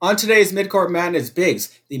On today's Midcourt Madness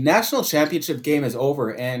Bigs, the national championship game is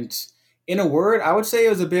over, and in a word, I would say it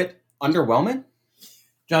was a bit underwhelming.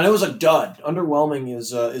 John, it was a dud. Underwhelming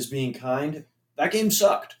is being kind. That game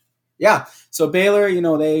sucked. Yeah, so Baylor,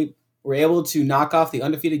 they were able to knock off the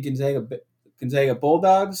undefeated Gonzaga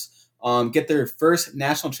Bulldogs, get their first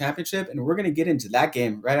national championship, and we're going to get into that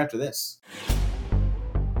game right after this.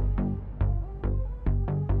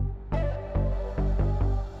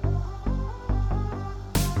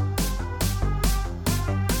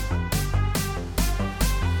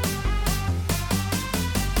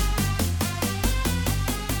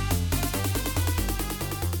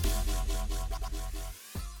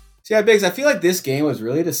 So yeah, Biggs, I feel like this game was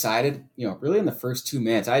really decided, really in the first 2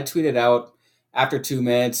 minutes. I tweeted out after 2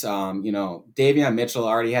 minutes, Davion Mitchell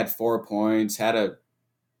already had 4 points, had a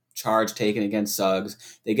charge taken against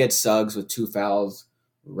Suggs. They get Suggs with 2 fouls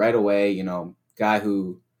right away, guy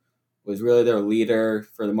who was really their leader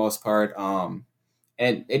for the most part. And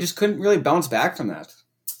they just couldn't really bounce back from that.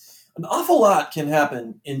 An awful lot can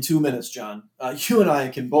happen in 2 minutes, John. You and I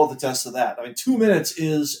can both attest to that. I mean, 2 minutes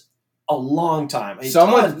is a long time.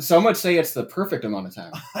 Some would say it's the perfect amount of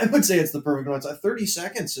time. I would say it's the perfect amount of time. 30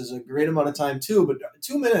 seconds is a great amount of time too, but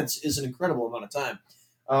 2 minutes is an incredible amount of time.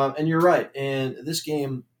 And you're right. And this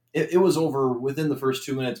game, it was over within the first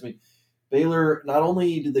 2 minutes. I mean, Baylor, not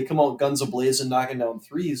only did they come out guns a-blazing, knocking down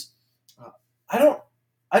threes, I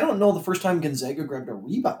don't know the first time Gonzaga grabbed a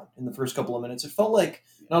rebound in the first couple of minutes. It felt like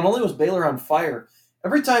not only was Baylor on fire,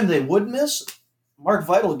 every time they would miss, Mark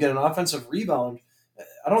Vital would get an offensive rebound.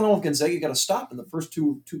 I don't know if Gonzaga got a stop in the first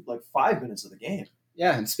 5 minutes of the game.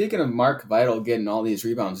 Yeah, and speaking of Mark Vital getting all these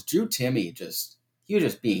rebounds, Drew Timme he was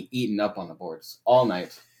just being eaten up on the boards all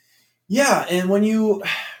night. Yeah, and when you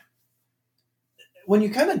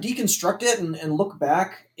kind of deconstruct it and look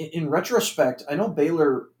back in retrospect, I know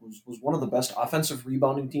Baylor was one of the best offensive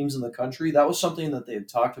rebounding teams in the country. That was something that they had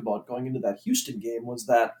talked about going into that Houston game, was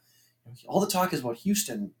that all the talk is about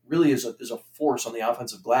Houston really is a force on the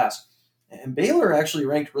offensive glass. And Baylor actually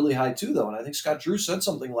ranked really high too, though. And I think Scott Drew said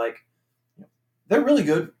something like, they're really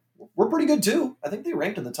good. We're pretty good too. I think they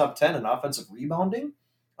ranked in the top 10 in offensive rebounding.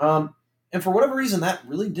 And for whatever reason, that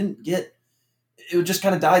really didn't get, it just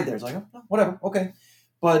kind of died there. It's like, oh, whatever, okay.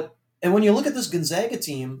 And when you look at this Gonzaga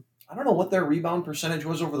team, I don't know what their rebound percentage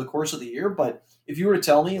was over the course of the year, but if you were to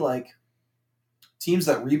tell me, like, teams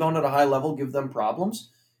that rebound at a high level give them problems,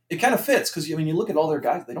 it kind of fits because, you look at all their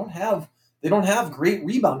guys, they don't have great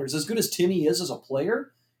rebounders. As good as Timme is as a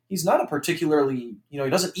player, he's not a particularly, he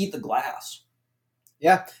doesn't eat the glass.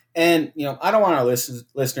 Yeah, and, I don't want our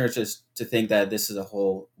listeners just to think that this is a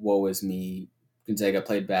whole woe is me, Gonzaga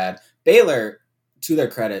played bad. Baylor, to their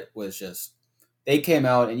credit, was just, they came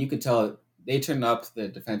out and you could tell they turned up the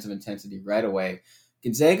defensive intensity right away.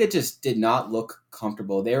 Gonzaga just did not look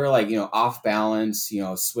comfortable. They were off balance,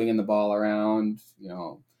 swinging the ball around,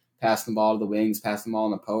 passing the ball to the wings, passing the ball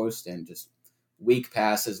in the post, and just weak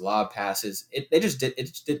passes, lob passes. It just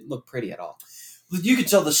didn't look pretty at all. You could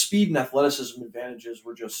tell the speed and athleticism advantages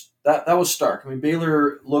were just that was stark. I mean,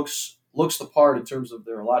 Baylor looks the part in terms of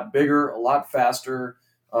they're a lot bigger, a lot faster.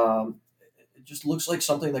 It just looks like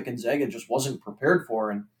something that Gonzaga just wasn't prepared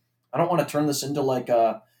for. And I don't want to turn this into like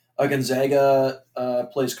a Gonzaga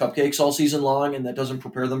plays cupcakes all season long and that doesn't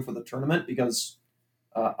prepare them for the tournament because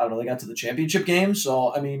I don't know, they got to the championship game.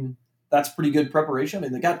 So, that's pretty good preparation.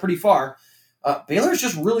 They got pretty far. Baylor's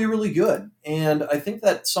just really, really good. And I think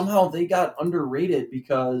that somehow they got underrated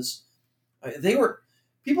because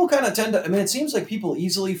people kind of tend to, it seems like people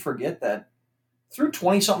easily forget that through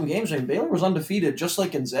 20-something games, Baylor was undefeated just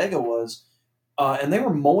like Gonzaga was. And they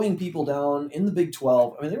were mowing people down in the Big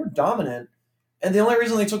 12. They were dominant. And the only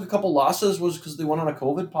reason they took a couple losses was because they went on a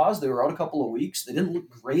COVID pause. They were out a couple of weeks. They didn't look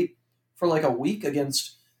great for like a week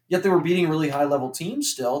yet they were beating really high-level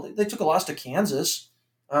teams still. They took a loss to Kansas.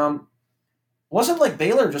 It wasn't like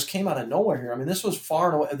Baylor just came out of nowhere here. This was far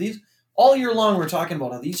and away. These all year long we're talking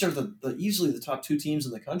about. These are the easily the top two teams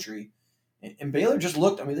in the country, and Baylor just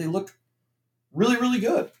looked. They looked really, really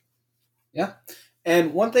good. Yeah,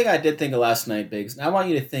 and one thing I did think of last night, Biggs, and I want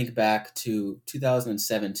you to think back to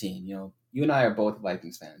 2017. You and I are both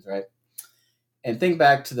Vikings fans, right? And think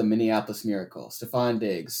back to the Minneapolis Miracle. Stephon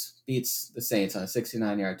Diggs beats the Saints on a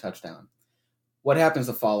 69-yard touchdown. What happens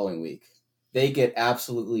the following week? They get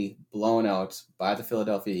absolutely blown out by the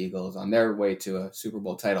Philadelphia Eagles on their way to a Super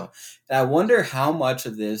Bowl title. And I wonder how much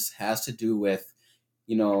of this has to do with,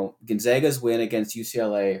 Gonzaga's win against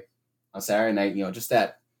UCLA on Saturday night, just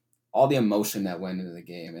that, all the emotion that went into the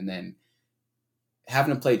game. And then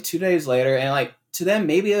having to play 2 days later, and to them,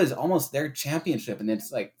 maybe it was almost their championship. And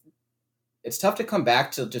it's tough to come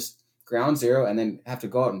back to just ground zero and then have to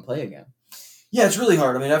go out and play again. Yeah, it's really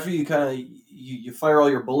hard. I mean, after you kind of you fire all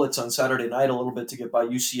your bullets on Saturday night a little bit to get by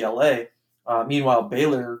UCLA. Meanwhile,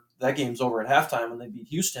 Baylor, that game's over at halftime when they beat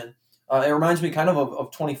Houston. It reminds me kind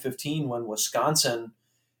of 2015 when Wisconsin,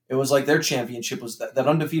 it was like their championship was that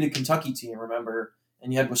undefeated Kentucky team, remember?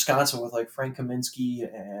 And you had Wisconsin with like Frank Kaminsky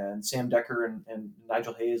and Sam Decker and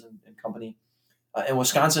Nigel Hayes and company. And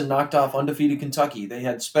Wisconsin knocked off undefeated Kentucky. They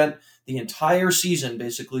had spent the entire season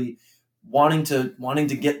basically wanting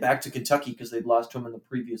to get back to Kentucky because they'd lost to them in the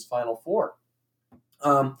previous Final Four.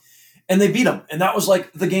 And they beat them. And that was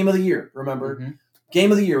like the game of the year, remember? Mm-hmm.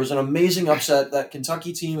 Game of the year was an amazing upset. That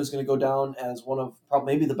Kentucky team is going to go down as one of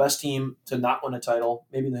probably maybe the best team to not win a title,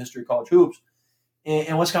 maybe in the history of college hoops.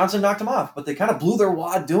 And Wisconsin knocked them off, but they kind of blew their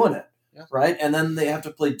wad doing it, right? And then they have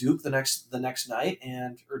to play Duke the next night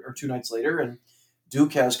or 2 nights later, and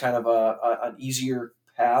Duke has kind of an easier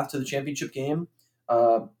path to the championship game,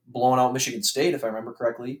 blowing out Michigan State, if I remember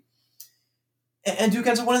correctly. And Duke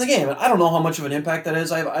ends up winning the game. And I don't know how much of an impact that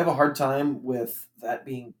is. I have a hard time with that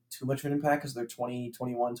being too much of an impact because they're 20,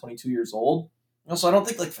 21, 22 years old. So I don't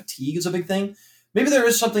think like fatigue is a big thing. Maybe there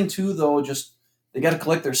is something too, though, just they got to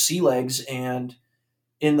collect their sea legs. And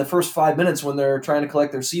in the first 5 minutes when they're trying to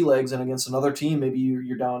collect their sea legs and against another team, maybe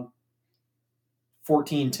you're down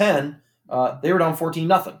 14-10. They were down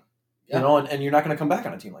 14-0. And you're not going to come back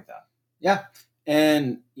on a team like that. Yeah.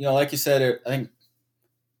 And, like you said, I think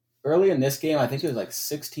early in this game, I think it was like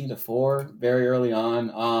 16-4 very early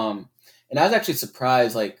on. And I was actually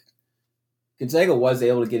surprised, like, Gonzaga was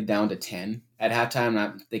able to get it down to 10 at halftime. And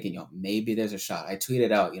I'm thinking, maybe there's a shot. I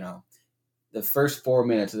tweeted out, the first 4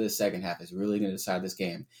 minutes of this second half is really going to decide this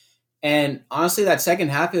game. And honestly, that second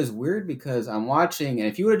half is weird because I'm watching, and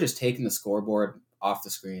if you would have just taken the scoreboard off the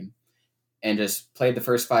screen and just played the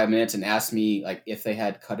first 5 minutes and asked me like if they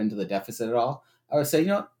had cut into the deficit at all, I would say,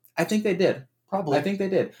 I think they did. Probably. I think they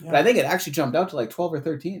did. Yeah. But I think it actually jumped out to like 12 or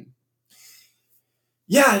 13.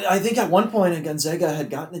 Yeah, I think at one point Gonzaga had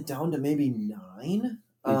gotten it down to maybe 9.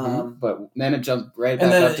 But then it jumped right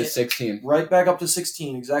back up to 16. Right back up to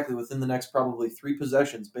 16, exactly, within the next probably 3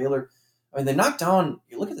 possessions. Baylor, they knocked down,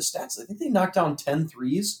 you look at the stats, I think they knocked down 10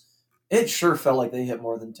 threes. It sure felt like they hit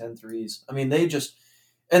more than 10 threes. They just,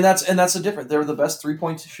 and that's the difference. They're the best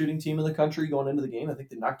 3-point shooting team in the country going into the game. I think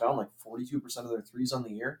they knocked down like 42% of their threes on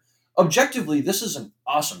the year. Objectively, this is an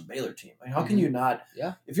awesome Baylor team. How can you not?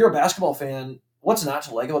 Yeah. If you're a basketball fan, what's not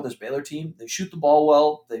to like about this Baylor team? They shoot the ball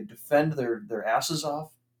well. They defend their asses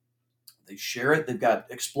off. They share it. They've got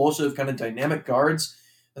explosive, kind of dynamic guards.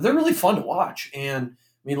 They're really fun to watch. And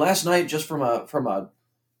last night, just from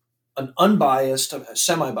an unbiased,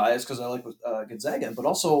 semi-biased, because I like Gonzaga, but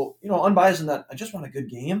also unbiased in that I just want a good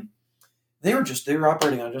game. They were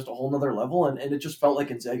operating on just a whole nother level, and it just felt like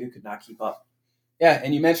Gonzaga could not keep up. Yeah,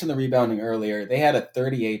 and you mentioned the rebounding earlier. They had a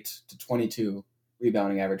 38-22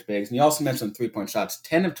 rebounding average, Biggs. And you also mentioned 3-point shots,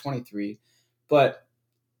 10 of 23. But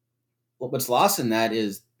what's lost in that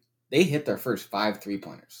is they hit their first 5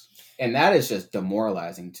 3-pointers. And that is just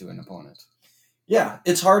demoralizing to an opponent. Yeah,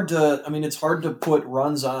 it's hard to put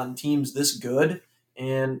runs on teams this good.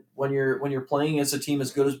 And when you're playing against a team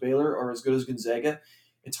as good as Baylor or as good as Gonzaga,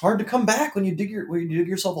 it's hard to come back when you dig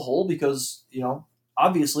yourself a hole because,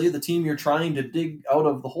 obviously, the team you're trying to dig out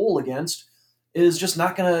of the hole against is just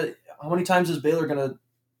not going to – how many times is Baylor going to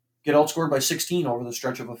get outscored by 16 over the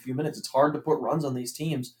stretch of a few minutes? It's hard to put runs on these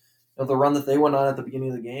teams. The run that they went on at the beginning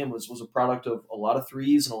of the game was a product of a lot of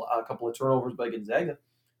threes and a couple of turnovers by Gonzaga.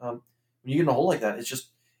 When you get in a hole like that,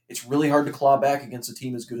 it's really hard to claw back against a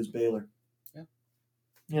team as good as Baylor.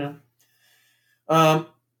 Yeah.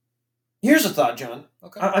 Here's a thought, John.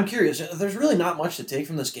 Okay. I'm curious. There's really not much to take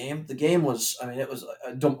from this game. The game was, it was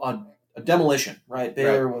a demolition, right?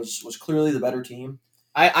 Baylor was clearly the better team.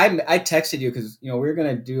 I texted you because, we were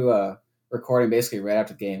going to do a recording basically right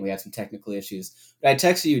after the game. We had some technical issues. But I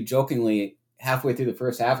texted you jokingly halfway through the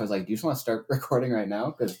first half. I was like, do you just want to start recording right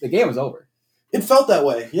now? Because the game was over. It felt that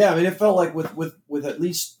way. Yeah, it felt like with at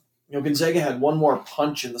least, Gonzaga had one more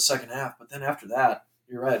punch in the second half. But then after that,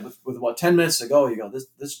 you're right. With about 10 minutes to go, you go,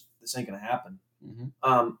 this ain't going to happen.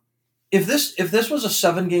 Mm-hmm. If this was a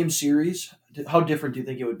 7-game series, how different do you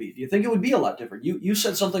think it would be? Do you think it would be a lot different? You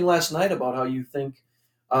said something last night about how you think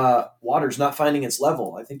water's not finding its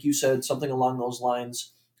level. I think you said something along those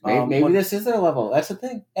lines. Maybe this is their level. That's the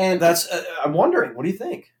thing. And that's I'm wondering. What do you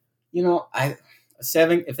think?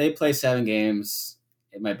 If they play 7 games,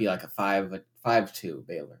 it might be like a 5-2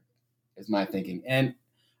 Baylor, is my thinking. And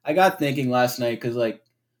I got thinking last night because like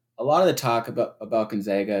a lot of the talk about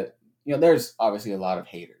Gonzaga, there's obviously a lot of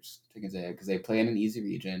haters to Gonzaga because they play in an easy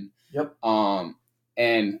region. Yep. And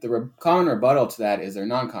And the common rebuttal to that is their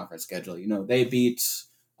non-conference schedule. They beat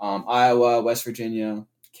Iowa, West Virginia,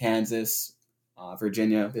 Kansas,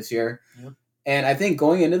 Virginia this year. Yep. And I think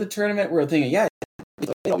going into the tournament, we're thinking, yeah,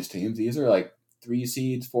 these teams, these are like 3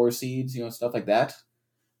 seeds, 4 seeds, stuff like that.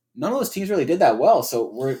 None of those teams really did that well. So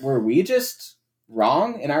were we just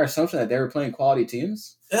wrong in our assumption that they were playing quality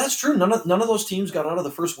teams? That's true. None of those teams got out of the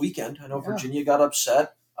first weekend. I know Virginia got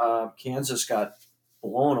upset. Kansas got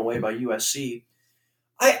blown away by USC.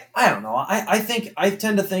 I don't know. I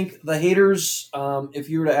tend to think the haters. If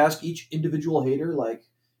you were to ask each individual hater, like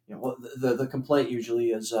the complaint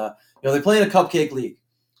usually is, they play in a cupcake league.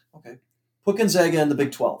 Okay, put Gonzaga in the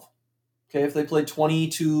Big 12. Okay, if they play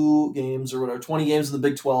 22 games or whatever, 20 games in the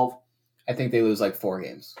Big 12, I think they lose like 4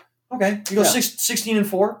 games. Okay, you go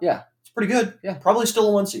 16-4. Yeah, it's pretty good. Yeah, probably still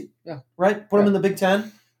a 1 seed. Yeah, right. Put them in the Big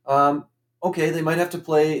 10. Okay, they might have to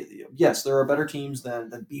play. Yes, there are better teams than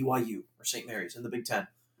BYU or St. Mary's in the Big 10.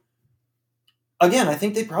 Again, I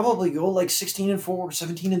think they probably go like 16-4,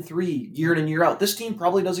 17-3 year in and year out. This team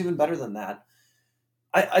probably does even better than that.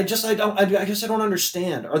 I guess I don't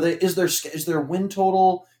understand. Is their win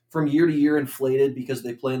total from year to year inflated because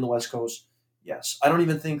they play in the West Coast? Yes. I don't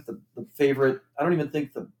even think the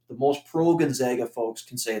most pro Gonzaga folks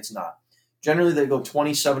can say it's not. Generally, they go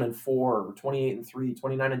 27-4 or 28-3,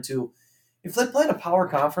 29-2. If they play in a power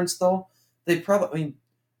conference, though, they probably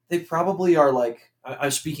are like,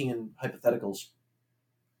 I'm speaking in hypotheticals,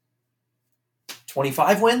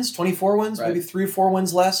 25 wins, 24 wins, right. Maybe 3 or 4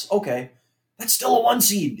 wins less. Okay, that's still a 1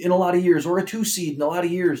 seed in a lot of years, or a 2 seed in a lot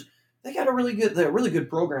of years. They got a really good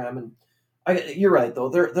program, and you're right though.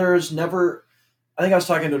 There's never. I think I was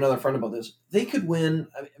talking to another friend about this. They could win.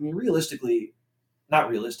 I mean, not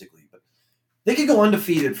realistically, but they could go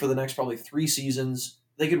undefeated for the next probably 3 seasons.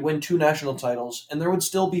 They could win 2 national titles, and there would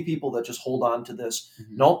still be people that just hold on to this.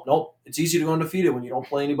 Mm-hmm. Nope. It's easy to go undefeated when you don't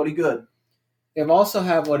play anybody good. They've also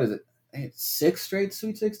have, what is it, 6 straight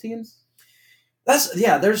Sweet 16s?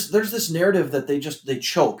 There's this narrative that they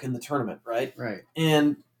choke in the tournament, right? Right.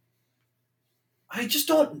 And I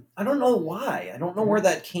don't know why. I don't know where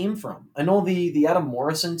that came from. I know the Adam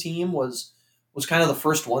Morrison team was kind of the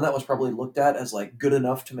first one that was probably looked at as like good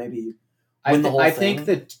enough to maybe win the whole thing. I think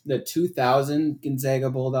that the 2000 Gonzaga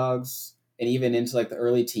Bulldogs and even into like the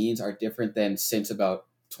early teens are different than since about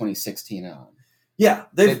 2016 on. Yeah,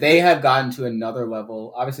 they have gotten to another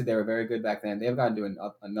level. Obviously, they were very good back then. They have gotten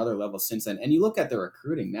to another level since then. And you look at the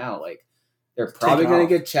recruiting now, like they're probably going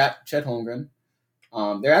to get Chet Holmgren.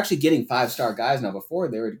 They're actually getting 5-star guys now. Before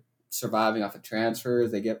they were surviving off of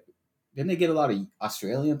transfers. Didn't they get a lot of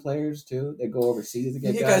Australian players too? They go overseas to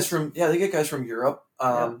get guys from they get guys from Europe.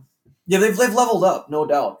 They've leveled up, no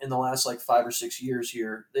doubt, in the last like 5 or 6 years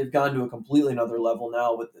here. They've gone to a completely another level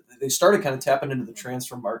now. They started kind of tapping into the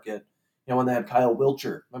transfer market. When they had Kyle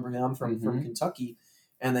Wilcher, remember him from Kentucky,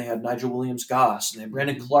 and they had Nigel Williams-Goss, and they had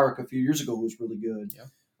Brandon Clark a few years ago who was really good.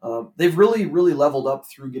 Yeah. They've really, really leveled up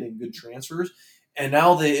through getting good transfers, and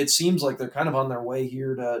now it seems like they're kind of on their way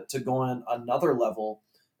here to go on another level.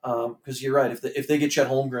 Because you're right, if they get Chet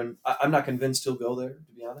Holmgren, I'm not convinced he'll go there.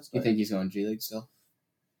 To be honest, you think he's going G League still?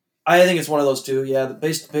 I think it's one of those two. Yeah,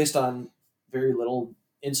 based on very little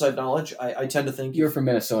inside knowledge, I tend to think you're from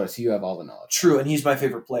Minnesota, so you have all the knowledge. True, and he's my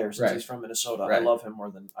favorite player since he's from Minnesota. Right. I love him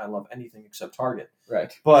more than I love anything except Target.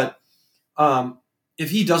 Right. But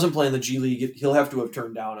if he doesn't play in the G League, he'll have to have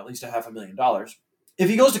turned down at least $500,000. If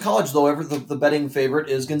he goes to college, though, the betting favorite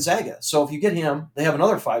is Gonzaga. So if you get him, they have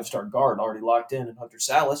another 5-star guard already locked in Hunter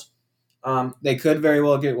Salas. They could very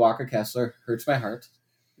well get Walker Kessler. Hurts my heart.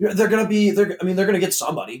 They're going to get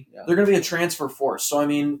somebody. Yeah. They're going to be a transfer force. So, I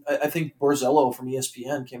mean, I think Borzello from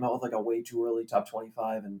ESPN came out with like a way too early top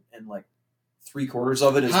 25 and like 3/4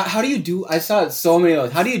 of it is. How do you do? I saw it so many of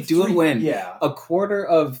those. How do you do it when a quarter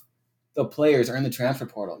of the players are in the transfer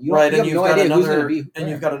portal? You have no idea who's going to be. And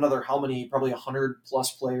you've got another probably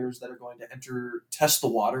 100+ players that are going to test the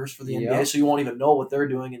waters for the NBA. So you won't even know what they're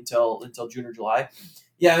doing until June or July.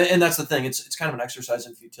 Yeah, and that's the thing. It's kind of an exercise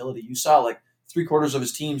in futility. You saw like 3/4 of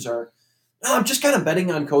his teams are. I'm just kind of betting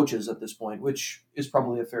on coaches at this point, which is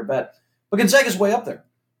probably a fair bet. But Gonzaga's way up there,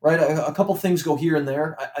 right? A couple things go here and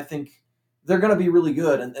there. I think they're going to be really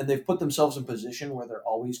good, and they've put themselves in position where they're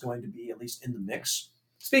always going to be at least in the mix.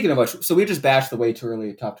 Speaking of which, so we just bashed the way too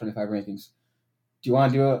early top 25 rankings. Do you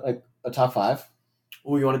want to do a top 5?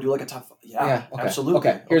 Oh, you want to do like a top 5? Yeah, okay. Absolutely.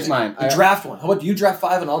 Okay, here's mine. Draft one. How about you draft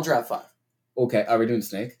 5 and I'll draft 5? Okay, are we doing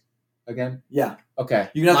Snake again? Yeah. Okay.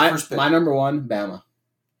 You can have the first pick. My number 1, Bama.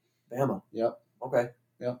 Bama. Yep. Okay.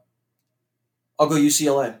 Yep. I'll go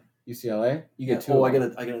UCLA. UCLA? You get 2. Oh, I get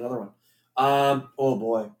another one. Oh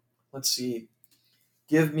boy. Let's see.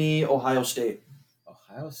 Give me Ohio State.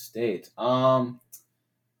 Ohio State. A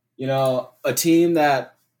team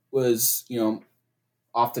that was, not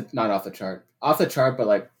off the chart, but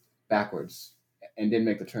like backwards, and didn't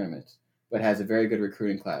make the tournament, but has a very good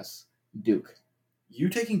recruiting class. Duke. You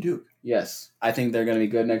taking Duke? Yes, I think they're going to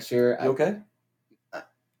be good next year. You okay?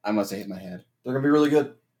 I must have hit my head. They're going to be really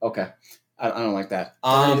good. Okay, I don't like that.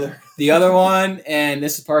 Either. The other one, and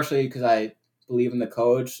this is partially because I believe in the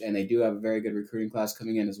coach, and they do have a very good recruiting class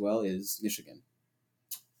coming in as well, is Michigan.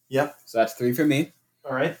 Yep. So that's 3 for me.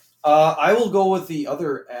 All right. I will go with the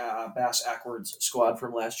other Bass Ackwards squad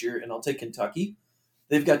from last year, and I'll take Kentucky.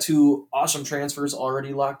 They've got 2 awesome transfers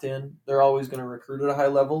already locked in. They're always going to recruit at a high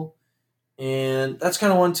level. And that's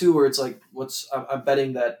kind of one, too, where it's like, I'm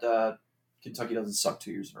betting that Kentucky doesn't suck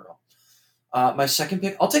 2 years in a row. My second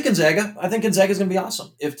pick, I'll take Gonzaga. I think Gonzaga is going to be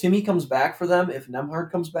awesome. If Timmy comes back for them, if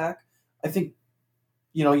Nembhard comes back, I think,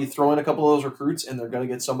 you throw in a couple of those recruits and they're going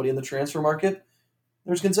to get somebody in the transfer market.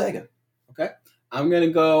 There's Gonzaga. Okay. I'm going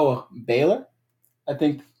to go Baylor. I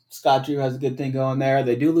think Scott Drew has a good thing going there.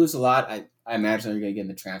 They do lose a lot. I imagine they're going to get in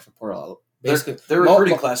the transfer portal. Basically, their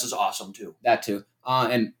recruiting class is awesome, too. That, too.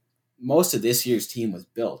 And most of this year's team was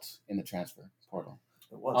built in the transfer portal.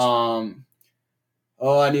 It was.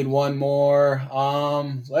 I need one more.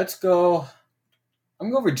 Let's go. I'm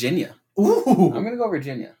going to go Virginia. Ooh. I'm going to go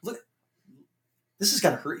Virginia. Look, this is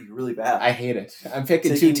going to hurt you really bad. I hate it. I'm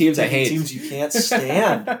picking 2 teams I hate. Teams you can't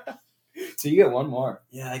stand. So you get one more.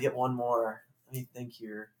 Yeah, I get one more. Let me think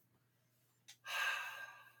here.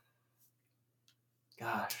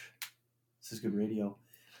 Gosh, this is good radio.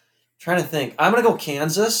 Trying to think. I'm going to go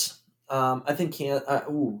Kansas. I think do I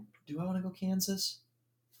want to go Kansas?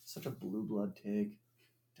 Such a blue blood take.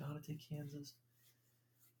 Do I want to take Kansas?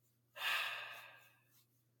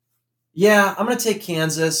 Yeah, I'm going to take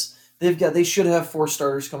Kansas. They should have 4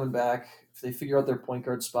 starters coming back. If they figure out their point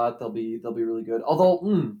guard spot, they'll be really good.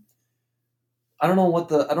 Although, I don't know what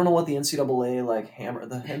the NCAA hammer.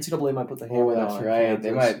 The NCAA might put the hammer down. That's right. Kansas.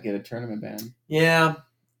 They might get a tournament ban. Yeah,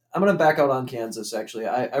 I'm gonna back out on Kansas. Actually,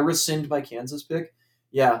 I rescind my Kansas pick.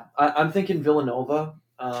 Yeah, I'm thinking Villanova.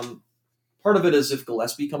 Part of it is if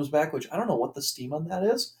Gillespie comes back, which I don't know what the steam on that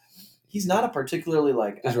is. He's not a particularly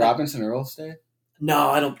Does Robinson Earl stay? No,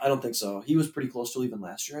 I don't think so. He was pretty close to leaving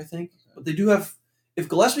last year, I think. Okay. But they do have. If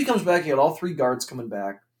Gillespie comes back, you got all 3 guards coming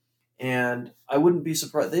back, and I wouldn't be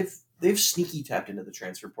surprised. They've sneaky tapped into the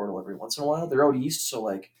transfer portal every once in a while. They're out east, so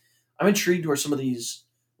I'm intrigued where some of these,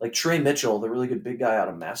 like Trey Mitchell, the really good big guy out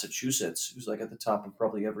of Massachusetts, who's at the top of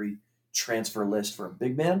probably every transfer list for a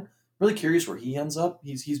big man. Really curious where he ends up.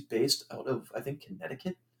 He's based out of, I think,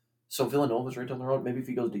 Connecticut. So Villanova's right down the road. Maybe if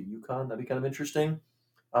he goes to UConn, that'd be kind of interesting.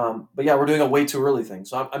 But yeah, we're doing a way too early thing.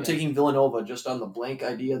 So I'm taking Villanova just on the blank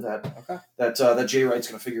idea that Jay Wright's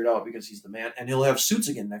going to figure it out because he's the man, and he'll have suits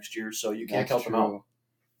again next year, so you can't count them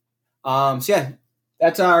out. So yeah,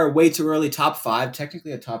 that's our way too early top 5.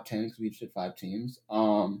 Technically a top 10 because we each did 5 teams.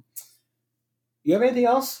 You have anything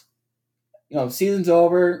else? Season's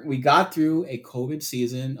over. We got through a COVID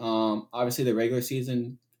season. Obviously the regular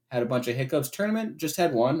season had a bunch of hiccups. Tournament just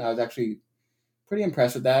had one. I was actually pretty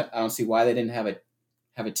impressed with that. I don't see why they didn't have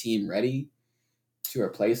a team ready to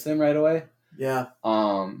replace them right away. Yeah.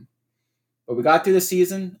 But we got through the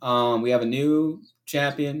season. We have a new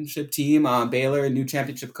championship team, Baylor, a new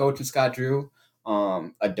championship coach in Scott Drew.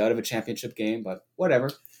 A dud of a championship game, but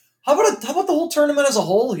whatever. How about the whole tournament as a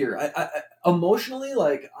whole here? I emotionally,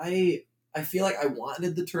 I feel like I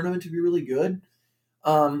wanted the tournament to be really good.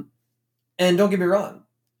 And don't get me wrong,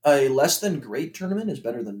 a less than great tournament is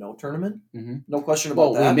better than no tournament. Mm-hmm. No question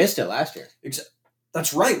about that. We missed it last year.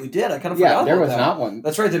 That's right, we did. I kind of forgot about that. Yeah, there was not one.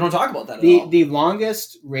 That's right, they don't talk about that at all. The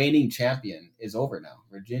longest reigning champion is over now.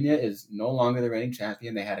 Virginia is no longer the reigning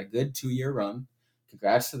champion. They had a good 2-year run.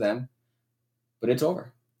 Congrats to them. But it's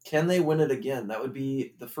over. Can they win it again? That would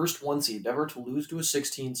be the first 1 seed ever to lose to a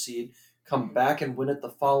 16 seed, come back and win it the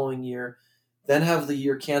following year, then have the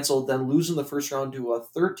year canceled, then lose in the first round to a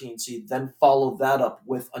 13 seed, then follow that up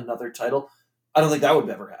with another title. I don't think that would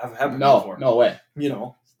ever have happened before. No way.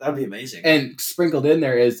 That'd be amazing. And sprinkled in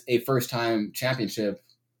there is a first-time championship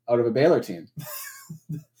out of a Baylor team.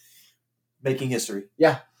 Making history.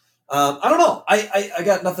 Yeah. I don't know. I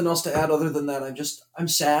got nothing else to add other than that. I'm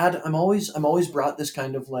sad. I'm always brought this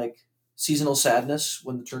kind of seasonal sadness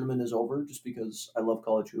when the tournament is over, just because I love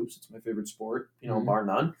college hoops. It's my favorite sport, bar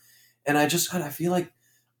none. And I feel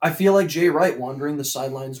like Jay Wright wandering the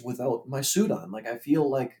sidelines without my suit on. I feel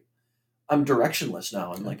like I'm directionless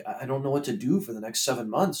now, and I don't know what to do for the next 7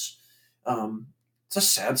 months. It's a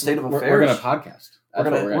sad state of affairs. We're gonna podcast.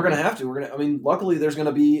 We're gonna have to. Luckily there's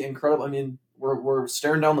gonna be incredible. We're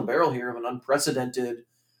staring down the barrel here of an unprecedented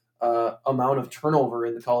amount of turnover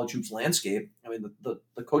in the college hoops landscape. I mean,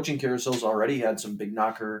 the coaching carousels already had some big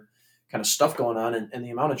knocker kind of stuff going on, and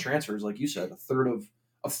the amount of transfers, like you said, a third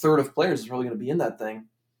of players is probably going to be in that thing.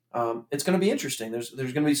 It's going to be interesting. There's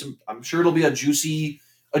going to be some. I'm sure it'll be a juicy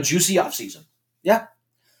off season. Yeah.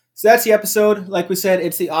 So that's the episode. Like we said,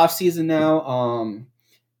 it's the off season now.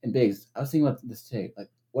 And Biggs, I was thinking about this today. Like,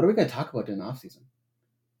 what are we going to talk about during the off season?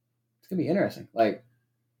 It's going to be interesting. Like,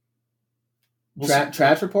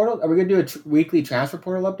 transfer portal? Are we going to do a weekly transfer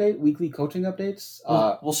portal update? Weekly coaching updates?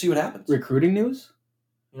 We'll see what happens. Recruiting news?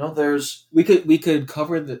 We could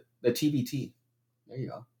cover the TBT. There you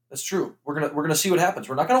go. That's true. We're gonna see what happens.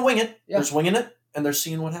 We're not gonna wing it. Yeah. There's winging it, and there's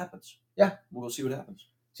seeing what happens. Yeah, we'll see what happens.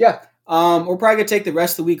 Yeah. We're probably gonna take the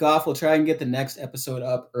rest of the week off. We'll try and get the next episode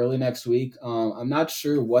up early next week. I'm not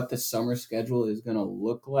sure what the summer schedule is gonna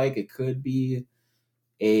look like. It could be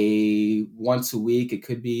a once a week. It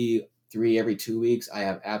could be 3 every 2 weeks. I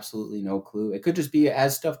have absolutely no clue. It could just be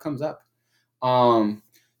as stuff comes up. So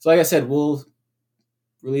like I said, we'll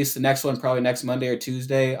release the next one probably next Monday or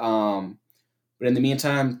Tuesday. But in the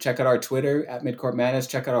meantime, check out our Twitter at Midcourt Madness.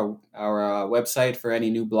 Check out our website for any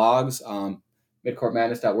new blogs,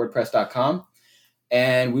 midcourtmadness.wordpress.com.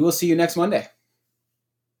 And we will see you next Monday.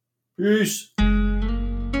 Peace.